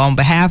 you know, on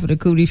behalf of the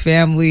Kuti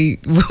family,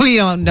 we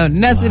don't know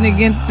nothing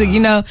against the,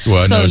 you know.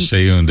 Well, so, no,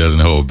 Shayoon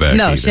doesn't hold back.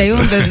 No, either,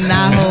 Shayoon does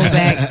not hold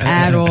back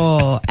at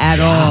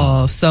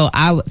all.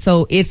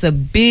 So it's a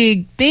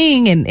big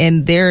thing,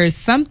 and there is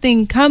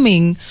something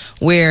coming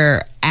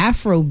where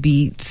Afro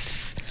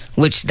beats,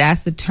 which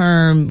that's the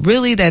term,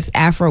 really, that's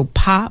Afro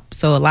pop.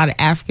 So a lot of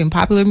African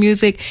popular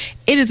music.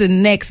 It is the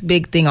next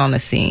big thing on the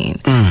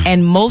scene.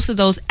 And most of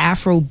those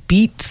Afro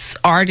beats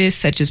artists,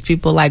 such as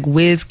people like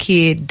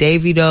Wizkid,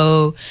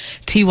 Davido,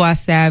 Tiwa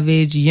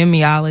Savage, Yemi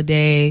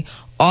Alade,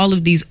 all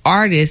of these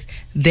artists,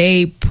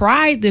 they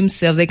pride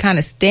themselves, they kind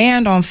of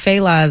stand on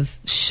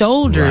Fela's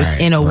shoulders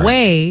in a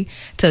way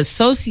to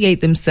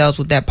associate themselves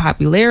with that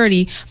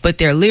popularity, but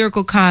their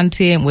lyrical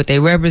content, what they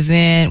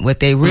represent,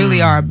 what they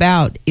really are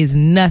about is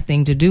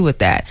nothing to do with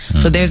that.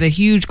 So there's a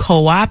huge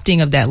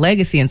co-opting of that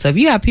legacy. And so if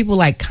you have people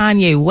like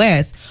Kanye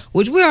West,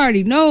 which we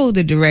already know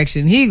the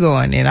direction he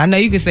going in, I know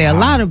you can say a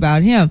lot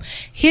about him.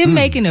 Him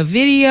making a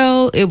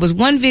video, it was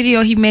one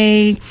video he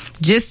made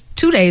just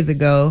 2 days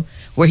ago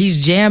where he's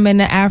jamming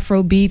the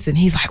Afro beats and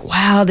he's like,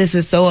 wow, this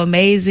is so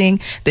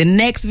amazing. The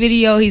next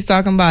video he's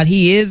talking about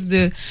he is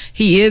the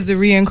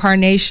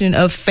reincarnation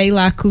of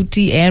Fela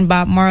Kuti and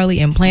Bob Marley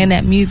and playing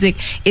that music.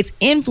 It's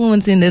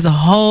influencing this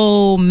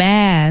whole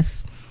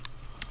mass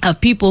of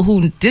people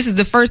who this is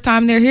the first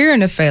time they're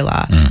hearing of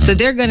Fela. Mm-hmm. So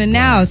they're going to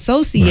now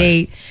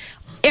associate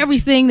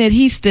everything that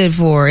he stood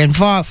for and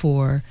fought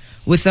for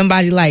with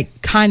somebody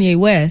like Kanye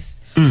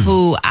West,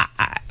 who,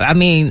 I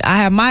mean, I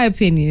have my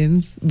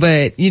opinions,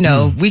 but, you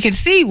know, we can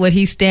see what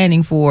he's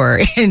standing for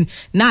and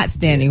not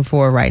standing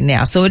for right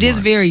now. So it is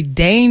very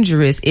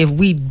dangerous if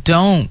we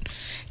don't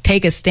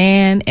take a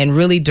stand and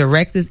really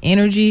direct this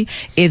energy.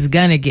 It's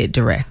gonna get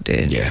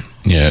directed. Yeah.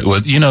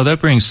 Well, you know, that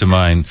brings to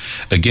mind,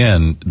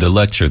 again, the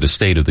lecture, The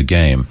State of the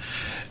Game.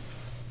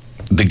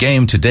 The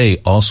game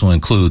today also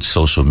includes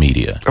social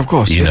media. Of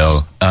course, you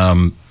know,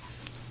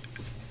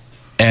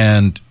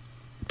 and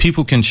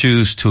people can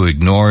choose to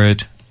ignore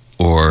it,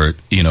 or,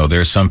 you know,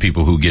 there's some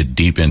people who get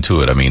deep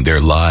into it. I mean, their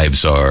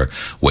lives are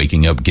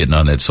waking up, getting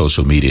on that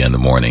social media in the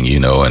morning, you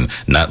know, and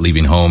not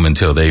leaving home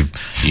until they've,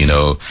 you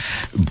know,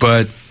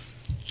 but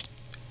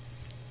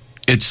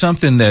it's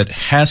something that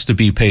has to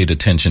be paid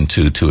attention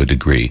to a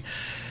degree.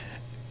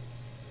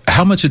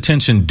 How much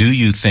attention do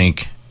you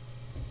think,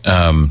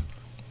 how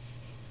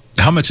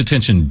much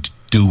attention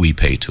do we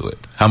pay to it?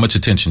 How much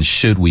attention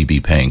should we be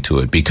paying to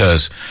it?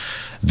 Because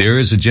there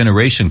is a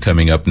generation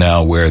coming up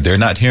now where they're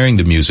not hearing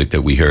the music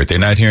that we heard. They're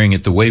not hearing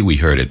it the way we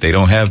heard it. They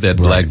don't have that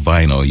black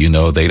vinyl, you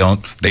know, they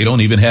don't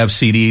even have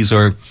CDs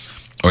or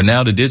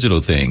now the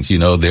digital things, you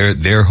know,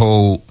 their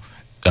whole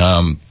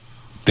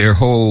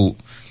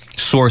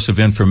source of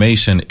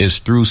information is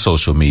through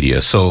social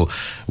media. So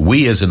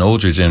we as an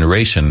older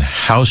generation,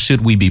 how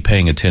should we be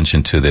paying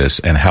attention to this,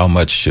 and how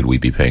much should we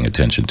be paying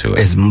attention to it?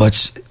 As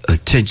much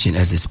attention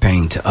as it's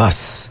paying to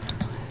us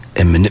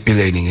and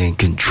manipulating and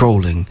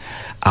controlling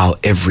our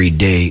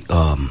everyday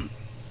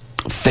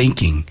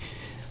thinking.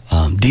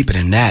 Deeper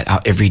than that, our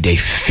everyday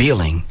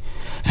feeling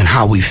and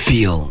how we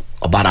feel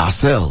about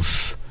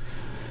ourselves.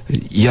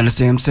 You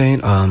understand what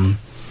I'm saying?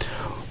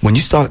 When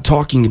you start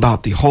talking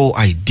about the whole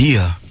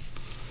idea,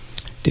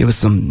 there were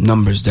some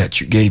numbers that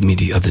you gave me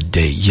the other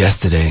day,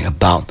 yesterday,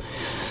 about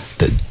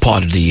the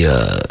part of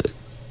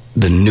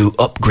the new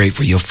upgrade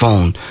for your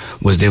phone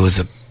was there was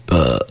a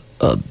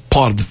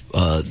part of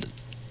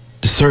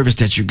the service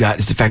that you got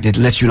is the fact that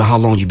it lets you know how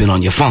long you've been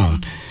on your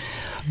phone.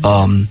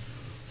 And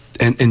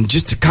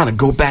just to kind of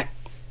go back,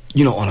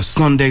 you know, on a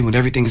Sunday when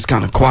everything is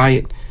kind of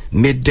quiet,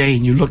 midday,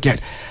 and you look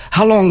at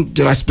how long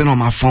did I spend on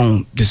my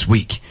phone this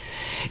week?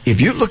 If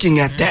you're looking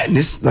at that and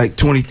it's like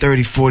 20,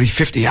 30, 40,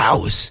 50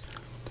 hours,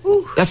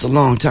 that's a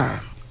long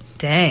time.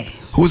 Dang.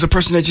 Who was the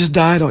person that just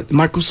died on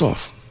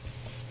Microsoft?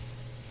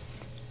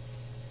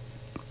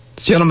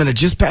 Gentleman that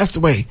just passed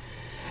away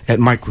at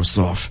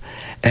Microsoft.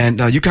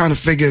 And you kind of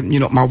figure, you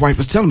know, my wife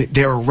was telling me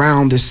they're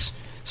around this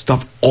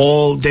stuff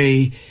all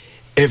day,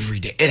 every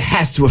day. It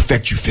has to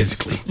affect you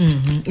physically.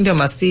 You talking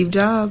about Steve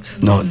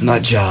Jobs? No,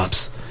 not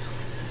Jobs.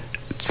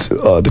 It's,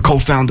 the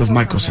co-founder of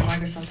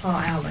Microsoft.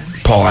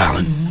 Paul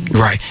Allen.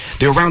 Right.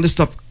 They're around this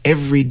stuff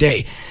every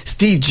day.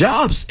 Steve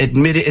Jobs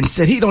admitted and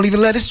said he don't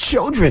even let his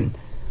children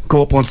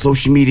go up on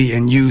social media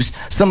and use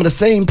some of the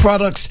same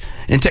products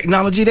and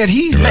technology that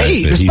he's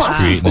made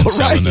responsible for.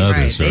 Right.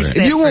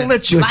 If you won't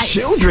let your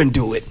children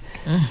do it,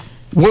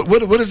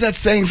 what is that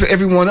saying for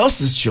everyone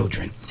else's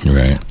children?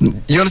 Right.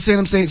 You understand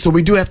what I'm saying? So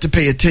we do have to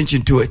pay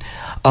attention to it.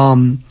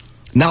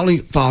 Not only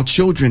for our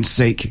children's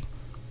sake,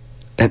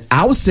 and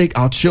our sake,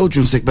 our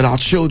children's sake, but our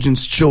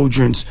children's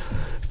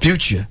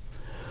future.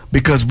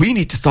 Because we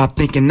need to start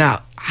thinking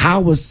now,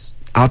 how is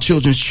our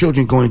children's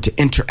children going to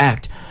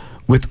interact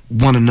with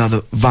one another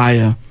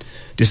via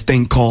this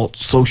thing called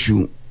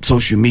social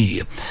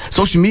media?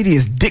 Social media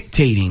is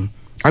dictating.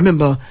 I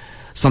remember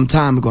some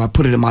time ago, I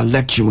put it in my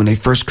lecture when they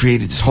first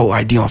created this whole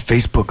idea on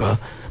Facebook,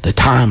 the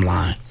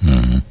timeline.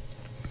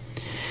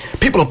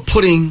 People are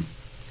putting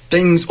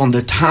things on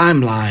the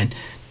timeline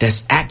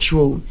that's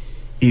actual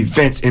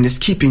events, and it's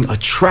keeping a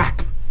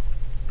track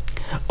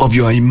of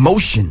your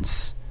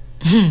emotions.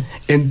 And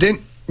then,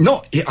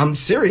 no, I'm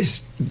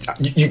serious.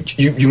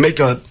 You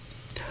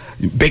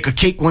bake a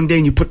cake one day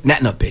and you put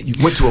that up it. You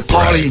went to a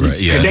party and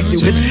you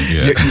connected with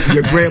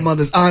your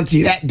grandmother's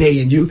auntie that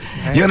day, and you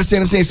understand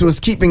what I'm saying? So it's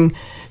keeping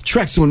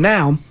track. So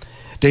now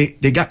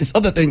they got this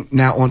other thing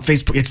now on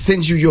Facebook. It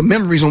sends you your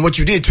memories on what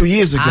you did 2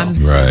 years ago.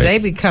 They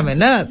be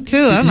coming up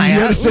too. I'm like,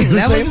 that was me.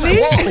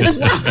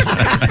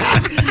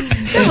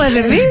 That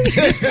wasn't me.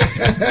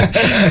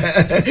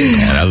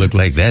 And I looked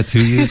like that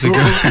 2 years ago.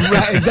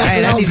 Right, that's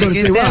what I was going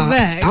to say. Wow,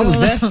 I was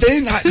that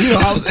thin.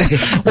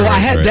 I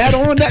had that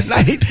on that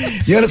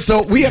night. You know,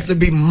 so we have to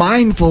be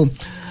mindful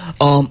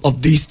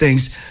of these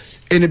things.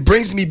 And it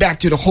brings me back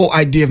to the whole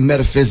idea of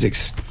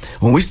metaphysics.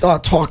 When we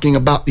start talking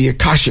about the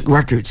Akashic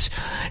records,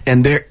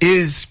 and there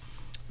is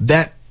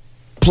that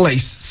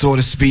place, so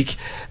to speak,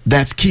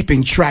 that's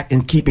keeping track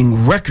and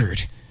keeping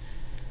record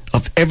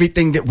of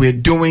everything that we're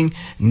doing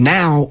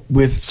now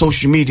with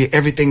social media,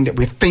 everything that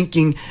we're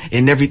thinking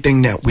and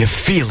everything that we're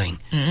feeling.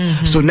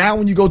 Mm-hmm. So now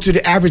when you go to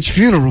the average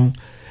funeral,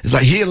 it's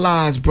like, here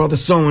lies brother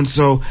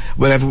so-and-so,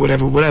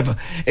 whatever.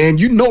 And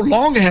you no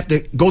longer have to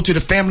go to the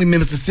family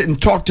members to sit and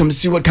talk to them to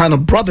see what kind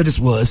of brother this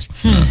was.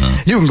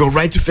 Mm-hmm. You can go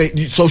right to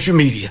social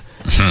media.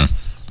 Mm-hmm.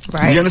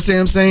 Right. You understand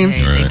what I'm saying?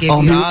 They give you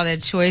all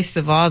that choice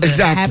of all the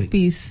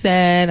happy,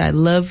 sad, I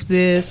love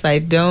this, I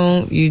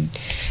don't. With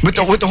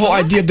the whole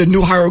idea of the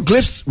new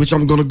hieroglyphs, which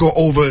I'm going to go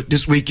over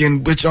this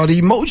weekend, which are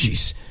the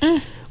emojis.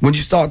 When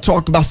you start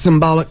talking about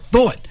symbolic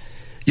thought.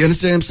 You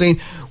understand what I'm saying?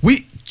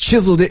 We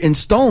chiseled it in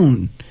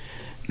stone.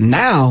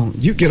 Now,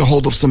 you get a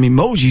hold of some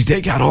emojis,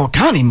 they got all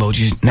kind of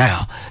emojis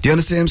now. Do you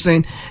understand what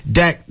I'm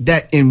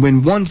saying? And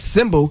when one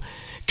symbol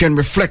can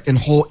reflect a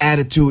whole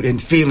attitude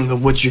and feeling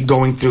of what you're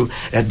going through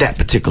at that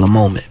particular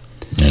moment.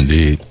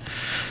 Indeed.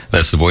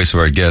 That's the voice of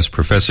our guest,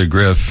 Professor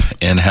Griff,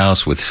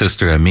 in-house with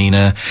Sister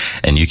Amina.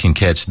 And you can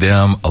catch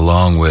them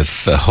along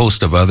with a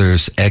host of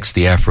others,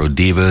 the Afro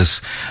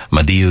Divas,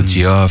 Madiu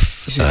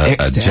Geoff,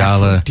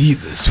 Ajala,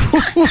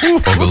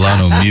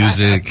 Ogolano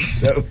Music,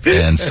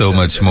 and so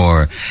much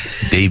more.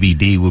 Davey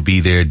D will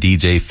be there,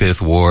 DJ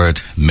Fifth Ward.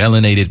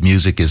 Melanated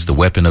Music is the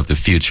weapon of the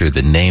future,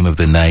 the name of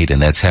the night,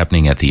 and that's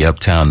happening at the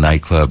Uptown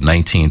Nightclub,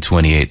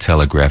 1928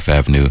 Telegraph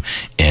Avenue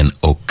in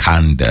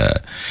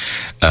Okanda.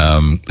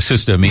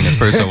 Sister Amina,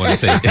 first I want to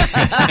say...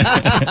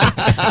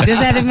 Does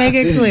that to make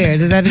it clear?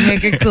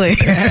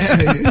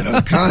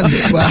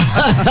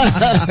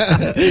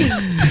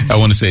 I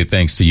want to say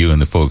thanks to you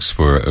and the folks of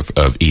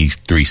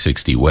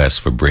E360 West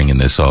for bringing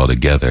this all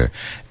together.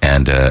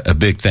 And a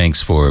big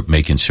thanks for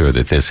making sure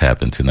that this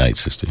happened tonight,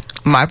 sister.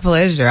 My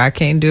pleasure. I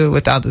can't do it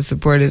without the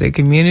support of the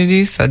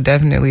community, so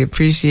definitely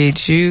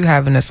appreciate you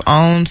having us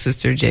on.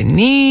 Sister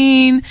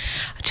Janine,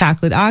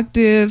 Chocolate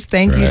Octaves,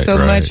 thank you so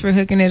much for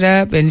hooking it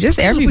up, and just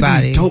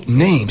everybody. These dope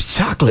names,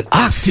 Chocolate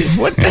Octave.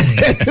 What the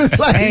heck is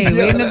like? Hey,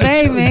 we in the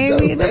Bay, man.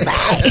 We in the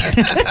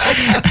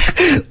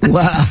Bay.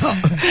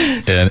 Wow.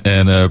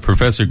 And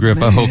Professor Griff,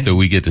 man, I hope that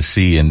we get to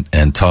see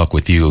and talk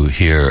with you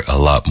here a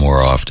lot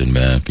more often,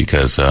 man,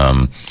 because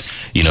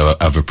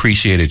I've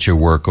appreciated your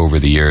work over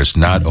the years,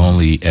 not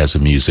only as a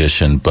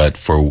musician, but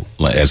for,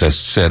 as I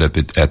said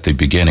at the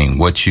beginning,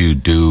 what you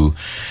do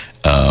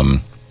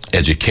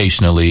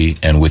educationally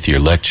and with your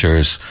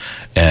lectures,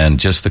 and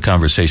just the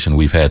conversation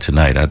we've had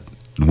tonight. I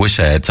wish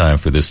I had time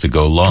for this to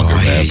go longer,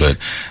 man, but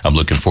I'm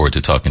looking forward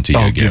to talking to you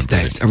again. Give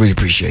thanks. I really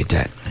appreciate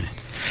that, man.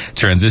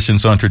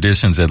 Transitions on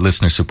Traditions at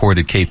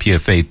listener-supported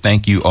KPFA.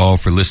 Thank you all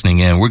for listening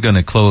in. We're going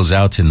to close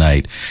out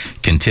tonight,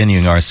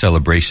 continuing our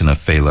celebration of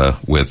Fela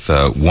with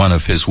one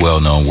of his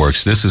well-known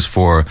works. This is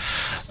for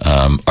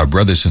our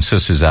brothers and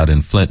sisters out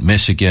in Flint,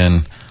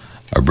 Michigan,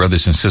 our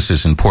brothers and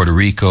sisters in Puerto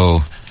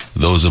Rico,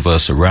 those of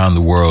us around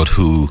the world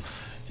who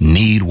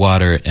need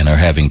water and are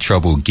having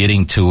trouble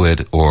getting to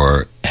it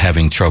or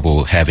having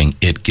trouble having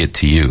it get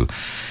to you.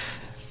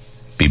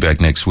 Be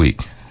back next week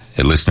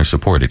at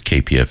listener-supported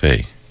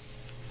KPFA.